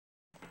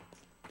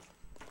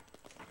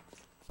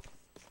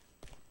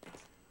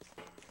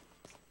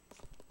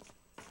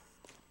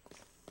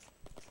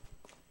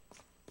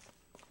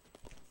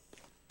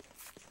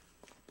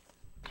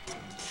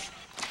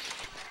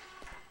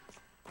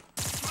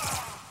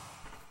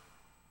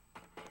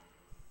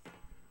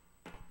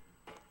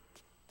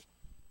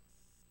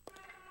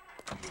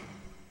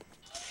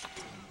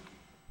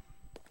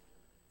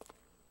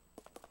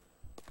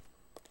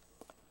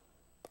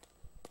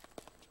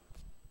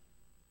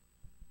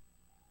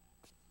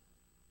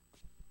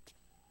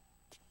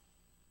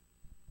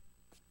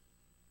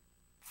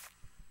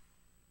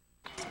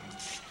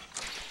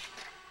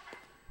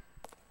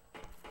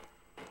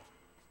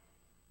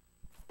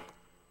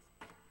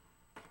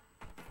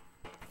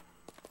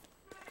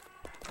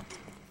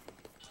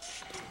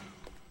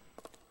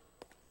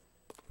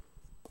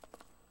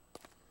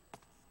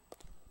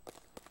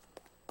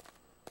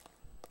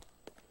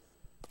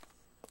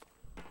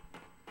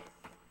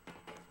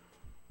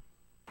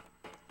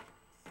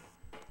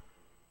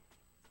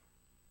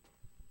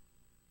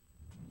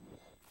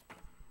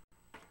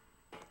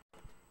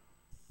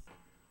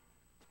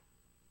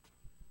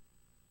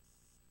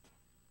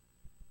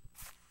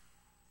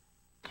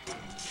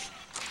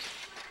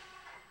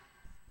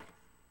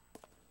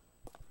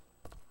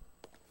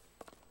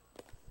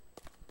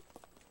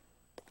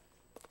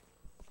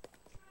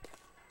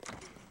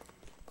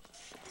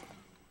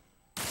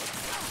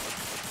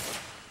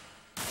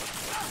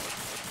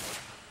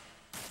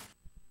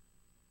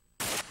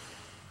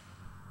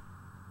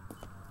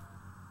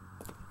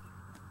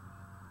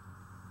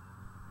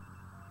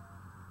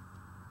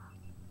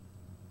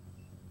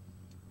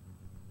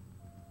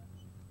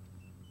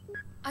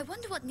I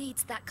wonder what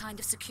needs that kind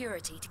of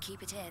security to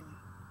keep it in.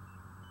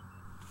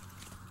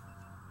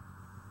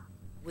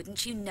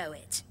 Wouldn't you know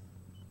it?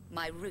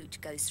 My route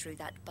goes through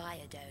that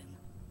biodome.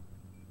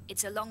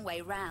 It's a long way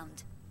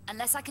round,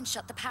 unless I can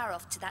shut the power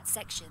off to that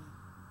section.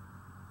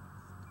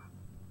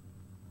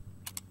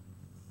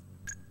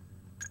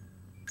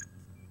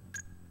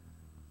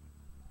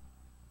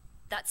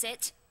 That's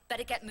it.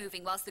 Better get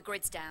moving whilst the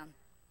grid's down.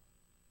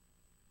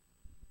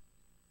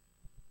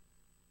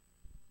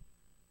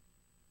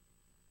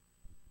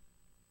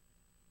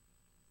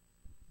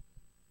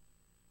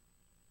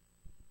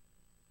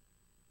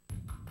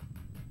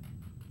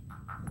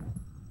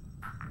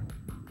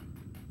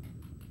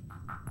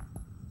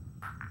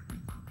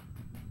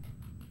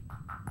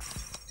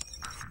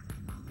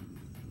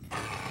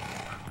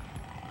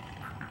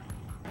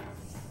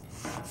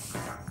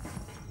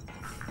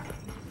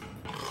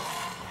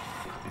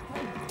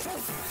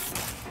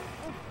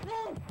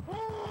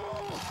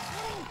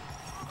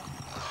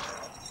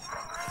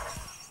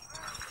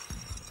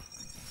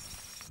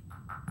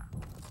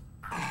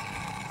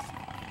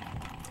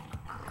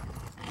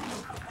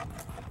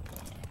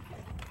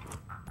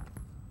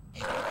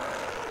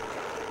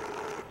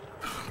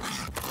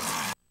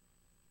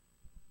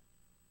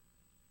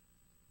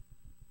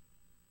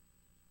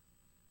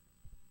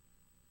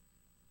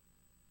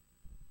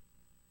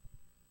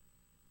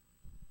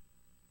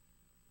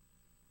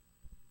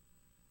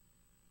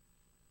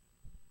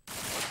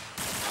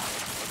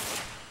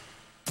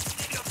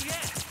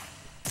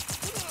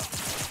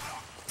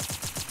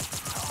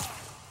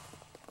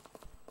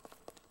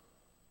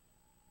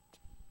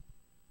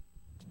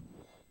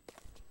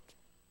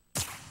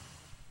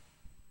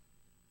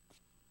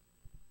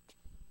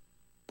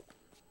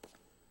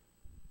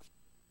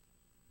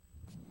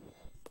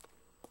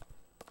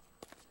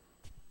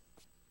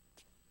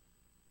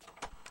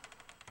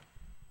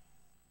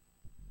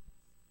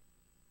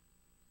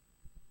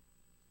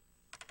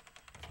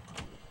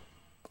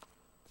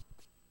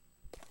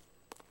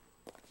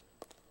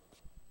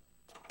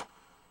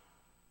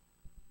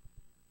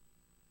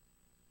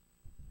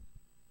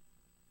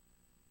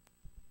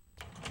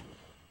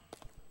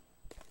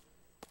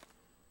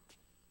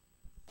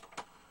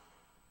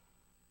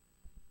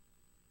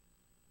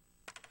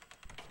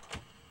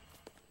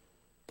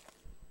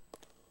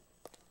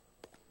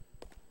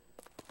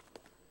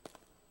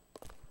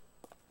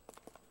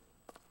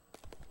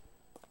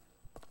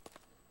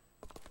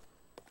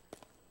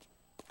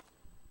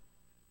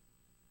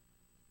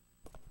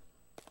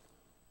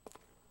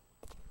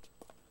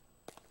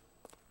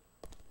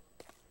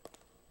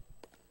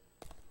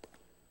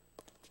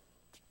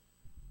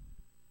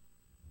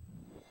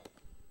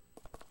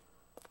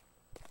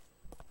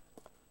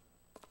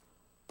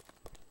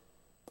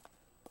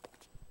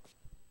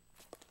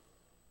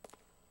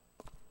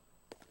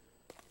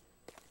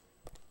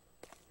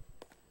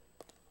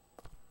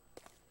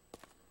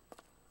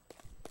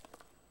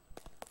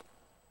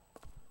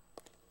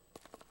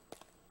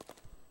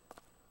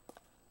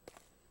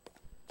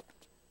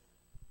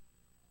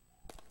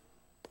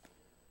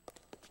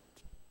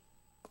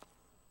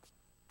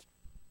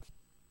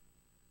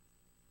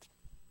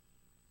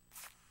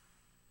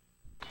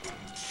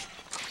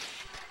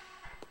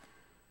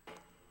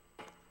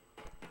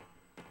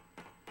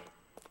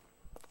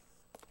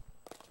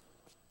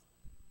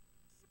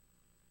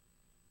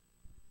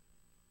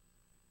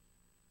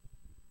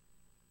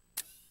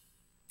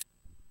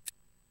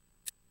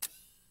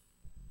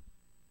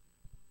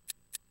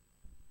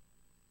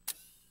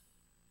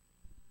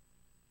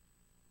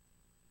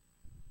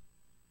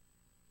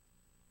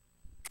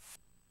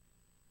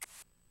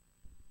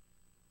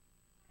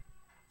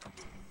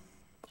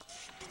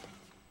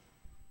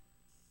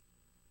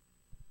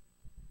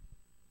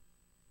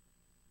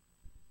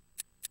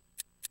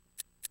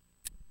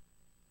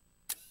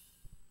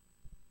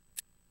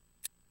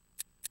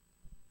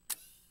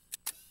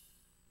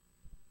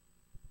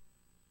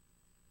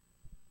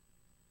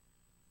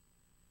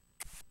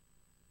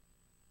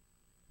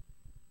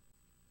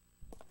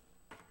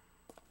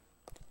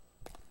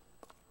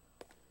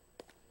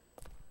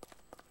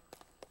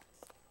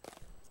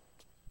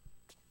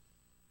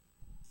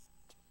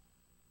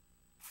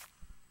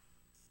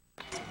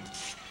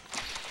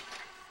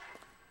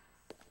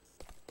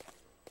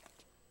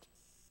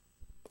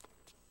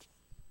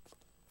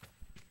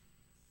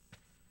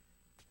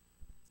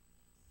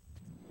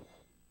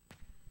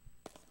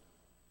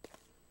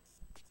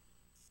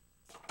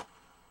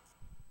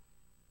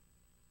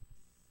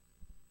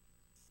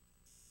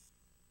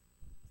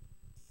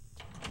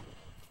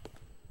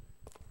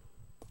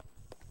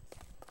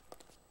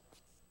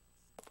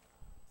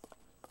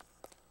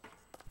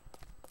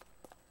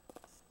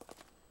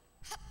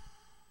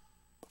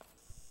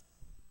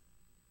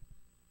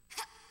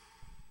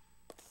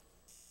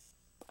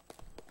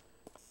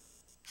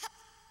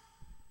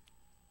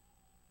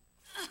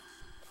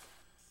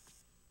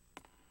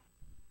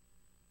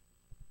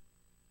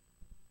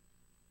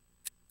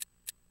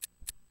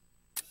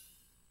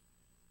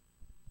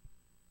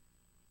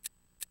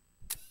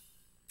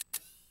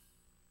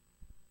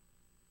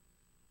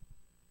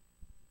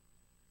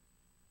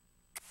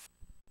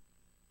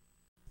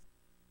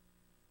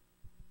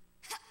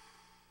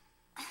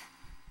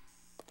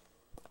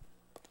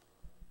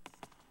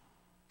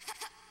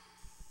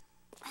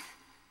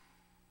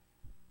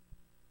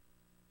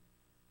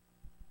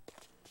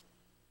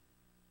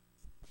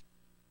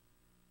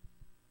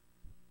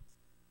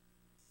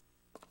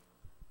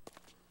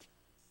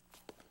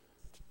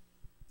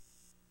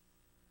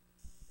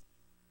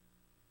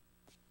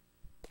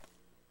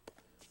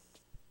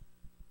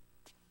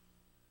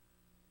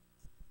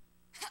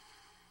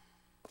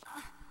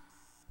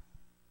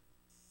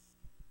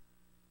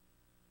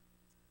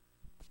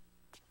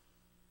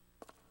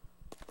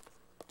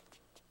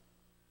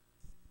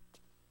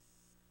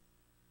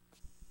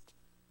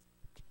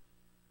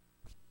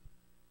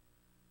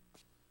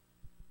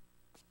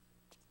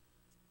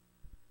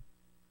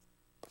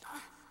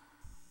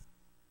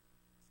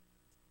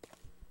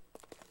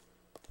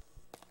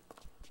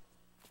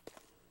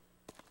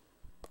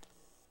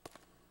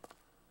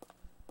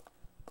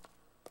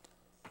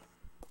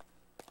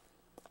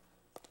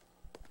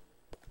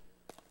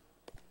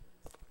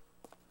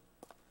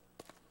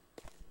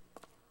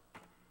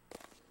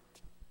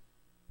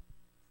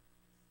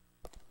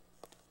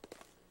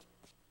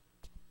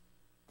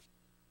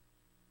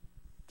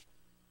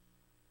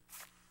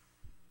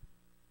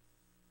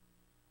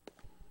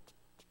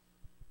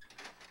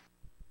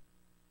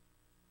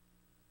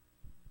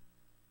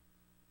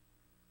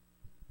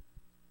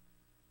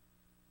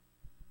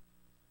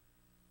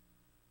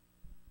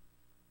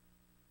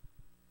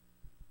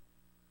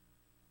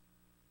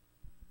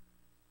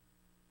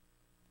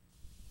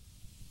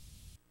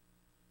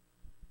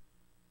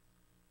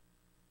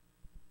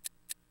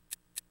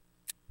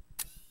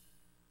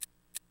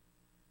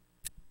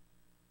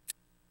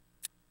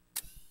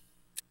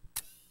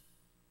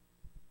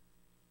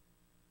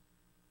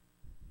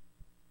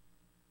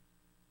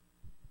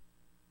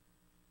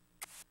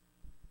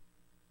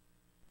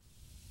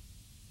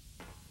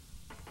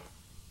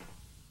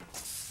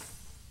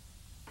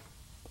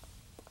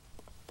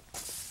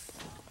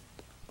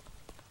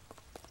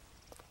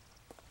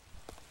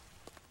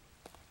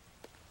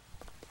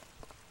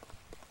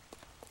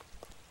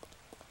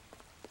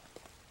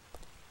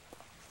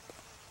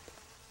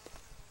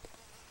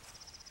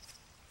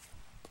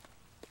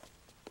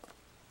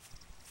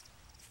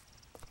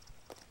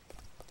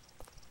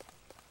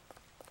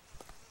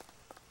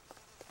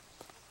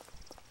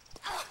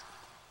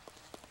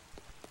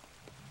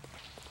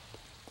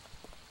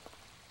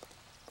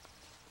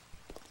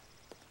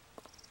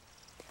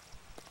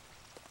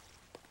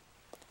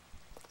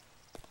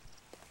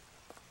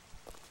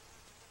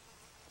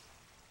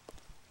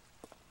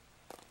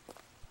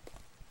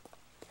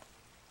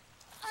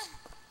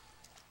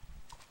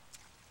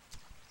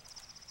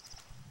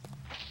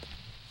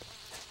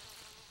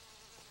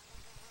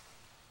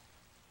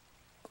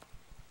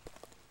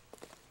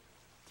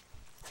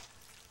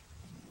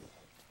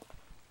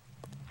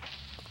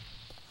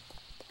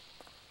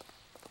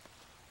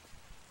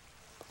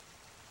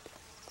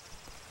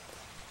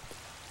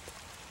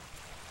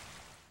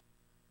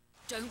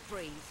 Don't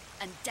breathe,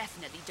 and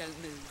definitely don't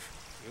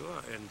move. You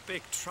are in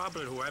big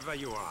trouble, whoever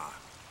you are.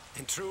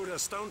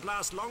 Intruders don't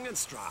last long in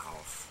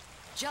Strahov.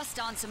 Just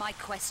answer my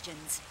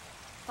questions.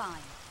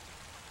 Fine.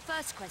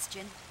 First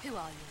question, who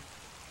are you?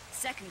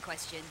 Second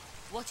question,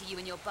 what are you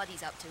and your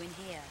buddies up to in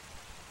here?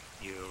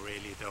 You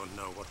really don't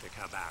know what the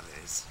Cabal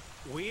is.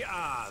 We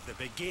are the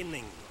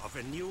beginning of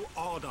a new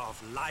order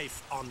of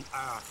life on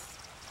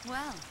Earth.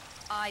 Well,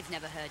 I've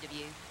never heard of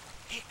you.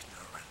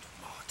 Ignorant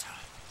mortal.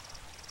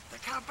 The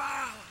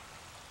Cabal!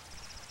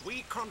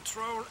 We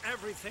control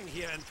everything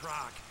here in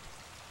Prague.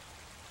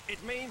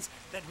 It means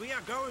that we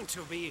are going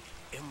to be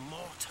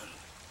immortal.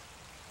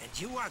 And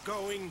you are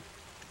going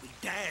to be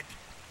dead,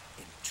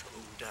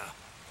 intruder.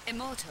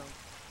 Immortal?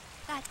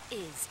 That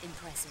is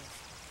impressive.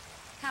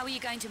 How are you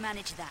going to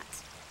manage that?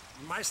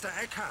 Meister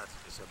Eckhart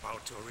is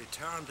about to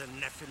return the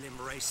Nephilim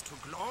race to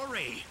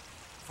glory.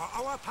 For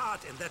our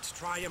part in that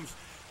triumph,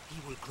 he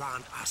will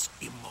grant us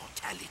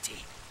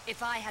immortality.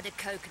 If I had a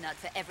coconut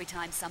for every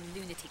time some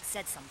lunatic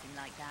said something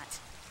like that.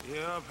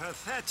 Your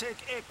pathetic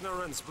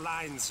ignorance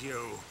blinds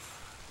you.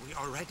 We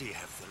already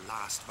have the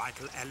last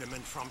vital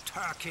element from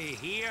Turkey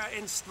here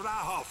in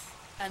Strahov.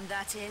 And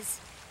that is?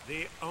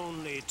 The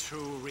only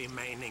true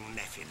remaining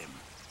Nephilim.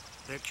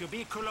 The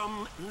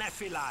Cubiculum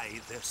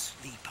Nephilae, the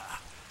Sleeper.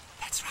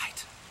 That's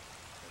right.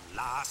 The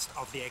last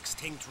of the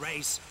extinct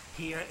race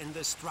here in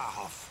the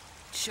Strahov.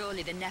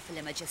 Surely the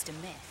Nephilim are just a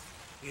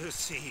myth. You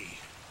see,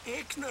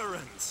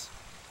 ignorance.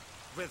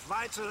 With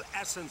vital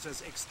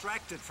essences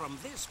extracted from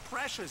this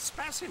precious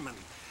specimen,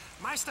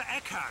 Meister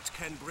Eckhart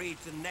can breed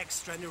the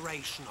next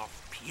generation of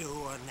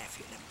pure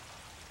Nephilim.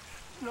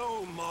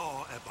 No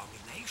more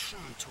abomination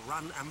to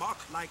run amok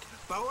like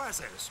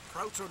Boaz's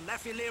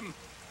proto-Nephilim.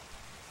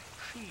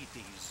 She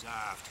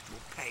deserved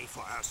to pay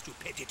for her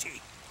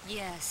stupidity.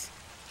 Yes.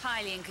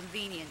 Highly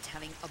inconvenient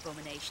having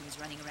abominations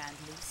running around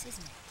loose,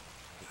 isn't it?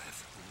 You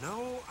have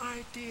no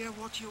idea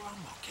what you are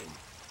mocking.